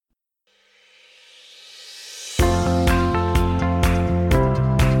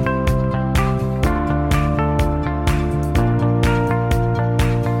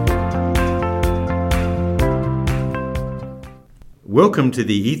Welcome to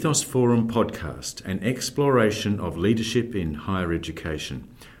the Ethos Forum podcast, an exploration of leadership in higher education.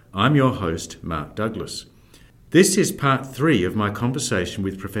 I'm your host, Mark Douglas. This is part 3 of my conversation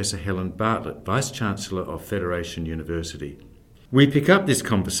with Professor Helen Bartlett, Vice-Chancellor of Federation University. We pick up this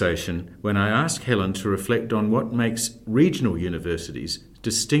conversation when I ask Helen to reflect on what makes regional universities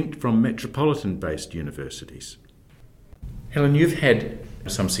distinct from metropolitan-based universities. Helen, you've had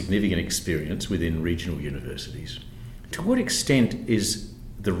some significant experience within regional universities. To what extent is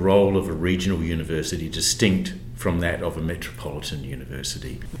the role of a regional university distinct from that of a metropolitan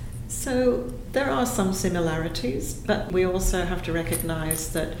university? So there are some similarities, but we also have to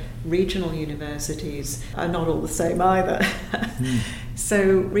recognise that regional universities are not all the same either. So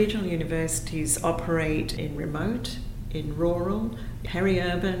regional universities operate in remote, in rural,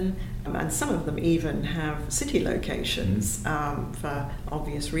 peri-urban, and some of them even have city locations for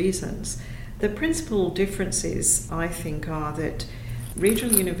obvious reasons. The principal differences, I think, are that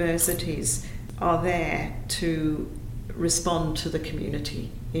regional universities are there to respond to the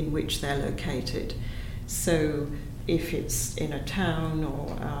community in which they're located. So if it's in a town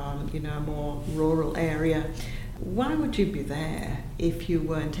or a more rural area, why would you be there if you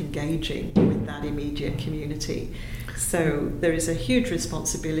weren't engaging with that immediate community? So there is a huge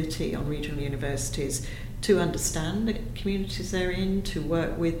responsibility on regional universities to understand the communities they're in, to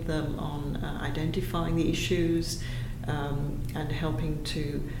work with them on identifying the issues and helping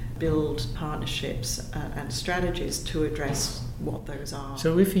to build partnerships and strategies to address what those are.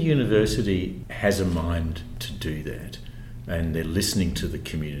 So if a university has a mind to do that and they're listening to the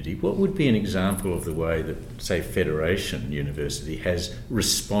community, what would be an example of the way that, say, Federation University has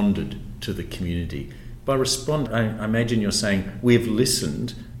responded to the community? By respond, I imagine you're saying, we've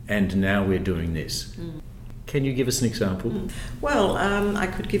listened and now we're doing this. Can you give us an example? Well, I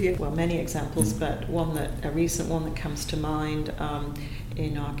could give you many examples, but a recent one that comes to mind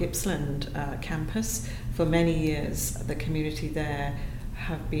in our Gippsland campus. For many years, the community there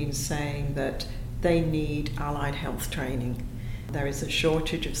have been saying that they need allied health training. There is a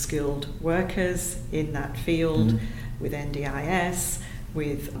shortage of skilled workers in that field with NDIS,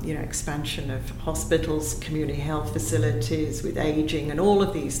 with expansion of hospitals, community health facilities, with ageing and all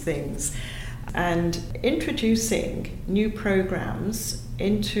of these things. And introducing new programs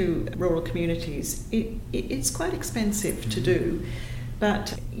into rural communities, it's quite expensive to do.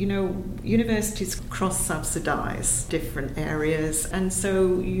 But, universities cross-subsidise different areas, and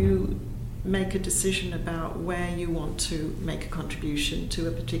so you make a decision about where you want to make a contribution to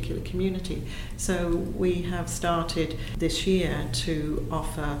a particular community. So we have started this year to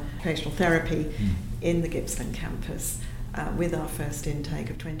offer occupational therapy in the Gippsland campus with our first intake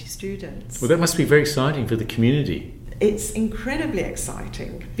of 20 students. Well, that must be very exciting for the community. It's incredibly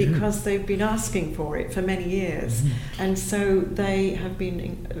exciting because they've been asking for it for many years. And so they have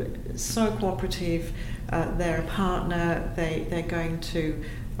been so cooperative. They're a partner. They're going to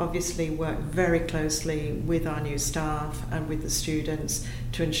obviously work very closely with our new staff and with the students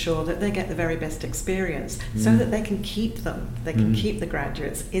to ensure that they get the very best experience so that they can keep them. They can keep the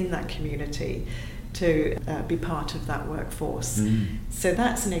graduates in that community to be part of that workforce. So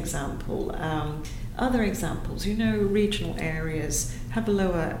that's an example. Other examples, regional areas have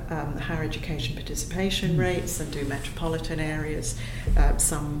lower higher education participation rates than do metropolitan areas,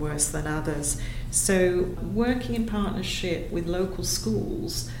 some worse than others. So working in partnership with local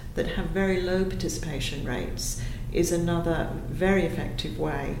schools that have very low participation rates is another very effective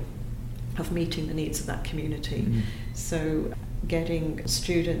way of meeting the needs of that community. So getting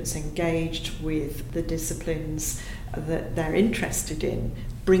students engaged with the disciplines that they're interested in,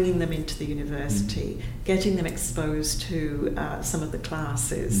 bringing them into the university, getting them exposed to some of the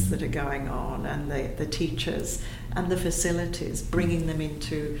classes that are going on and the teachers and the facilities, bringing them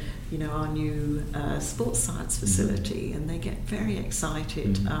into our new sports science facility, and they get very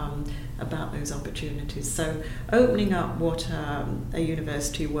excited about those opportunities. So opening up what a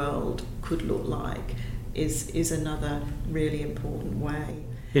university world could look like is another really important way.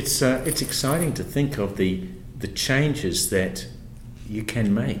 It's exciting to think of the changes that you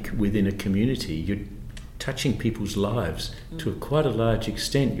can make within a community. You're touching people's lives to quite a large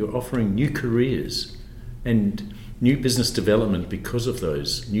extent. You're offering new careers and new business development because of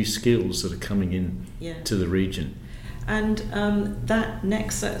those new skills that are coming in to the region. And that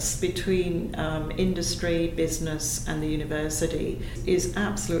nexus between industry, business and the university is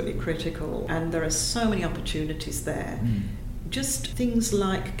absolutely critical, and there are so many opportunities there. Just things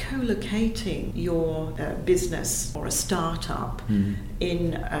like co-locating your business or a startup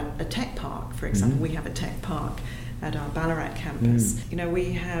in a tech park, for example. We have a tech park at our Ballarat campus.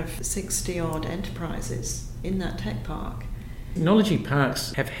 We have 60 odd enterprises in that tech park. Technology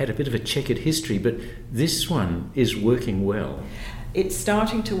parks have had a bit of a checkered history, but this one is working well. It's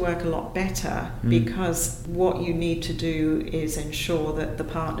starting to work a lot better because what you need to do is ensure that the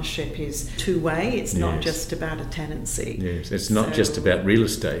partnership is two-way. It's not just about a tenancy. Yes, it's not just about real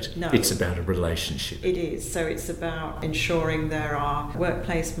estate. No, it's about a relationship. It is. So it's about ensuring there are work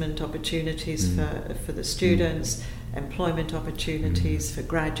placement opportunities for the students, employment opportunities for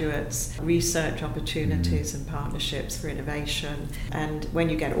graduates, research opportunities and partnerships for innovation. And when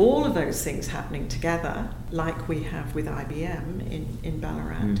you get all of those things happening together, like we have with IBM in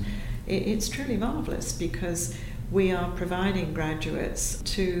Ballarat, it's truly marvellous, because we are providing graduates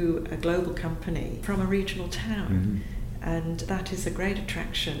to a global company from a regional town. And that is a great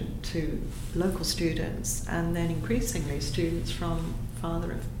attraction to local students, and then increasingly students from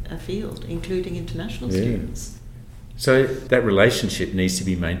farther afield, including international students. So that relationship needs to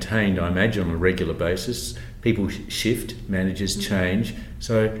be maintained, I imagine, on a regular basis. People shift, managers change.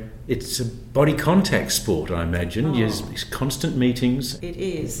 So it's a body contact sport, I imagine. There's constant meetings. It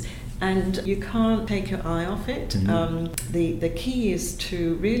is. And you can't take your eye off it. The key is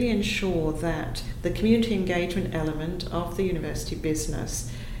to really ensure that the community engagement element of the university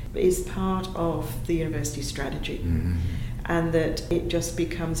business is part of the university strategy, and that it just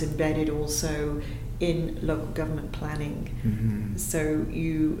becomes embedded also in local government planning. So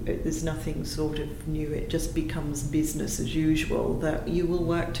there's nothing sort of new. It just becomes business as usual, that you will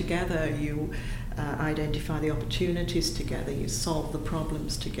work together, you identify the opportunities together, you solve the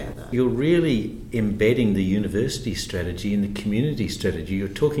problems together. You're really embedding the university strategy in the community strategy. You're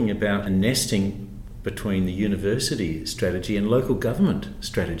talking about a nesting between the university strategy and local government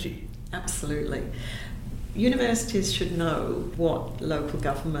strategy. Absolutely. Universities should know what local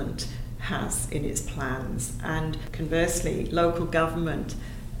government has in its plans, and conversely, local government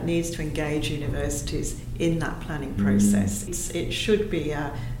needs to engage universities in that planning process. It should be,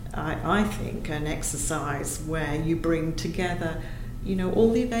 I think, an exercise where you bring together,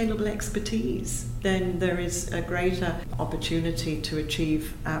 all the available expertise. Then there is a greater opportunity to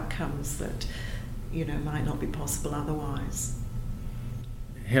achieve outcomes that, might not be possible otherwise.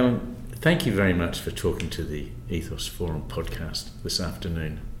 Helen, thank you very much for talking to the Ethos Forum podcast this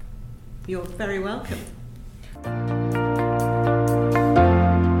afternoon. You're very welcome.